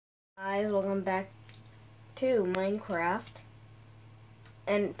guys, welcome back to Minecraft.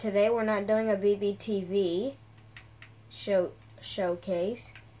 And today we're not doing a BBTV showcase.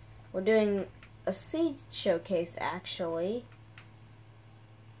 We're doing a seed showcase actually.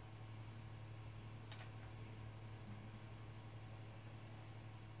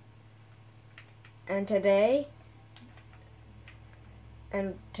 And today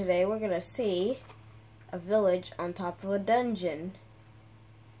we're gonna see a village on top of a dungeon.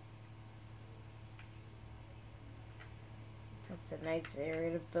 That's a nice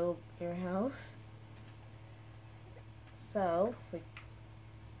area to build your house. So, if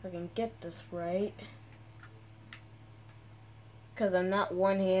I can get this right, because I'm not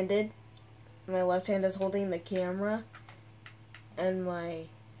one-handed, my left hand is holding the camera, and my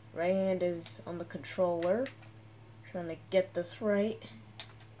right hand is on the controller. Trying to get this right.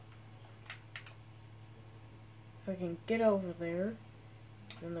 If I can get over there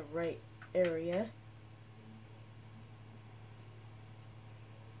in the right area.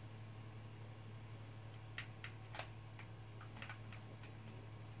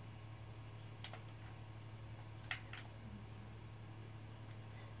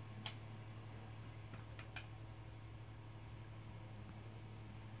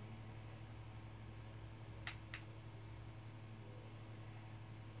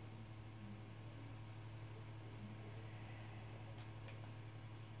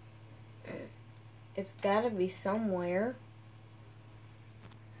 It's gotta be somewhere.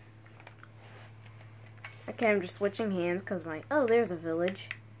 Okay, I'm just switching hands because oh, there's a village.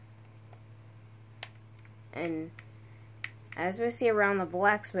 And as we see around the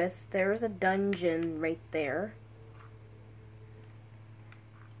blacksmith, there's a dungeon right there.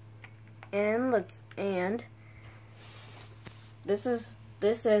 And this is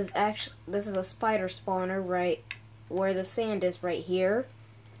a spider spawner right where the sand is right here.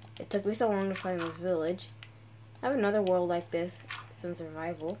 It took me so long to find this village. I have another world like this. It's in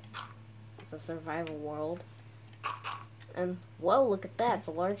survival. It's a survival world. And, whoa, look at that. It's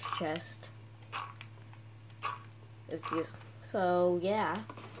a large chest. So, yeah.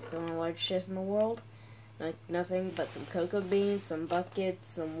 The only large chest in the world. Like, nothing but some cocoa beans, some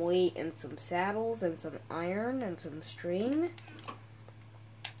buckets, some wheat, and some saddles, and some iron, and some string.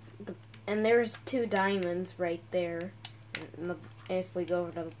 And there's 2 diamonds right there. If we go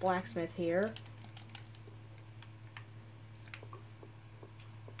over to the blacksmith here.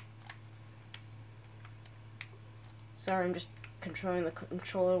 Sorry, I'm just controlling the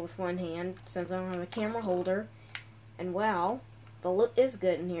controller with one hand since I don't have a camera holder. And wow, the loot is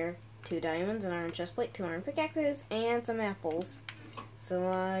good in here. 2 diamonds, an iron chestplate, 2 iron pickaxes, and some apples.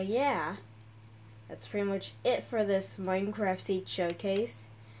 So, yeah. That's pretty much it for this Minecraft seed showcase.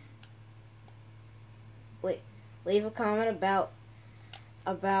 Leave a comment about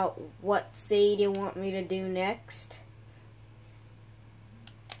what seed you want me to do next.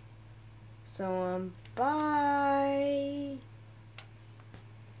 So, bye!